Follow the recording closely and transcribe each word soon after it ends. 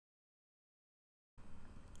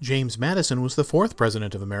James Madison was the fourth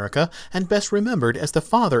President of America and best remembered as the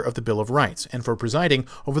father of the Bill of Rights and for presiding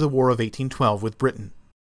over the War of 1812 with Britain.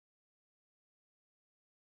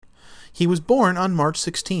 He was born on March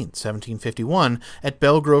 16, 1751, at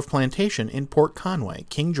Belle Grove Plantation in Port Conway,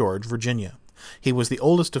 King George, Virginia. He was the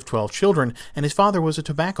oldest of 12 children, and his father was a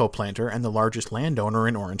tobacco planter and the largest landowner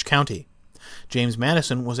in Orange County. James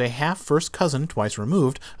Madison was a half-first cousin twice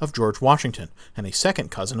removed of George Washington and a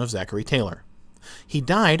second cousin of Zachary Taylor. He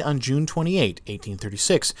died on June 28,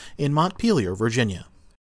 1836, in Montpelier, Virginia.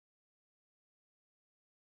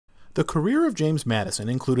 The career of James Madison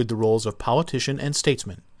included the roles of politician and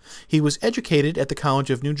statesman. He was educated at the College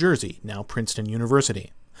of New Jersey, now Princeton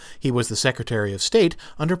University. He was the Secretary of State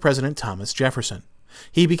under President Thomas Jefferson.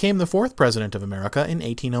 He became the fourth President of America in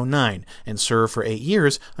 1809 and served for 8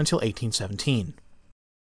 years until 1817.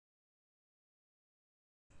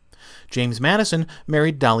 James Madison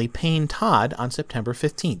married Dolly Payne Todd on September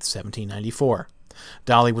 15, 1794.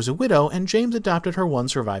 Dolly was a widow, and James adopted her one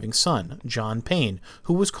surviving son, John Payne,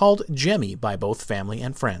 who was called Jemmy by both family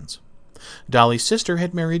and friends. Dolly's sister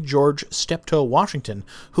had married George Steptoe Washington,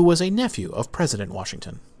 who was a nephew of President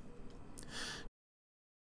Washington.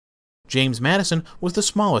 James Madison was the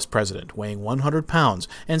smallest president, weighing 100 pounds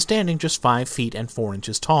and standing just 5 feet and 4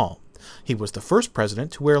 inches tall. He was the first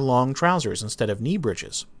president to wear long trousers instead of knee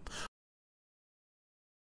breeches.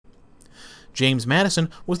 James Madison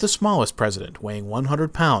was the smallest president, weighing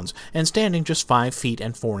 100 pounds and standing just 5 feet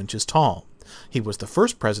and 4 inches tall. He was the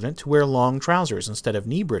first president to wear long trousers instead of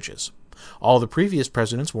knee breeches. All the previous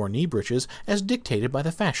presidents wore knee breeches as dictated by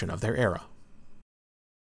the fashion of their era.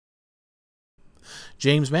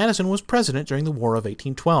 James Madison was president during the War of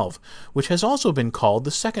 1812, which has also been called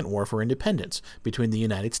the Second War for Independence between the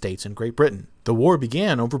United States and Great Britain. The war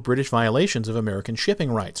began over British violations of American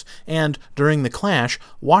shipping rights, and during the clash,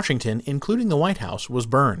 Washington, including the White House, was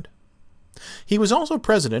burned. He was also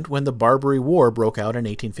president when the Barbary War broke out in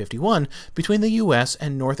 1851 between the U.S.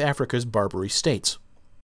 and North Africa's Barbary states.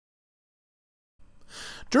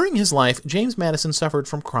 During his life, James Madison suffered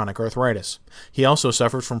from chronic arthritis. He also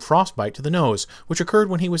suffered from frostbite to the nose, which occurred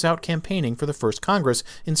when he was out campaigning for the First Congress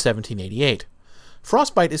in 1788.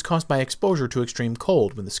 Frostbite is caused by exposure to extreme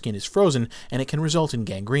cold when the skin is frozen, and it can result in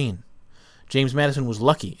gangrene. James Madison was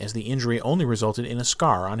lucky, as the injury only resulted in a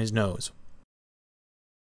scar on his nose.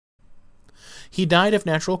 He died of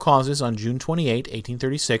natural causes on June 28,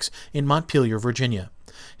 1836, in Montpelier, Virginia.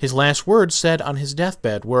 His last words said on his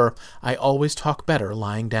deathbed were, "I always talk better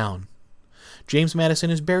lying down." James Madison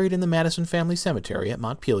is buried in the Madison Family Cemetery at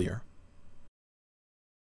Montpelier.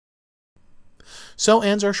 So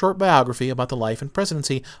ends our short biography about the life and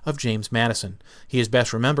presidency of James Madison. He is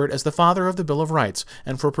best remembered as the father of the Bill of Rights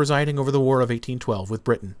and for presiding over the War of 1812 with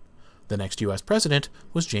Britain. The next U.S. president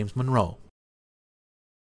was James Monroe.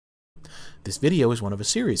 This video is one of a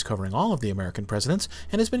series covering all of the American presidents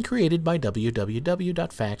and has been created by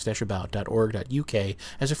www.facts-about.org.uk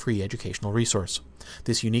as a free educational resource.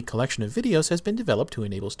 This unique collection of videos has been developed to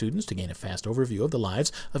enable students to gain a fast overview of the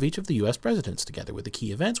lives of each of the U.S. presidents, together with the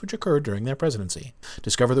key events which occurred during their presidency.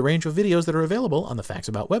 Discover the range of videos that are available on the Facts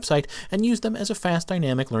About website and use them as a fast,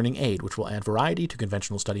 dynamic learning aid which will add variety to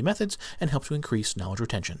conventional study methods and help to increase knowledge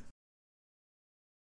retention.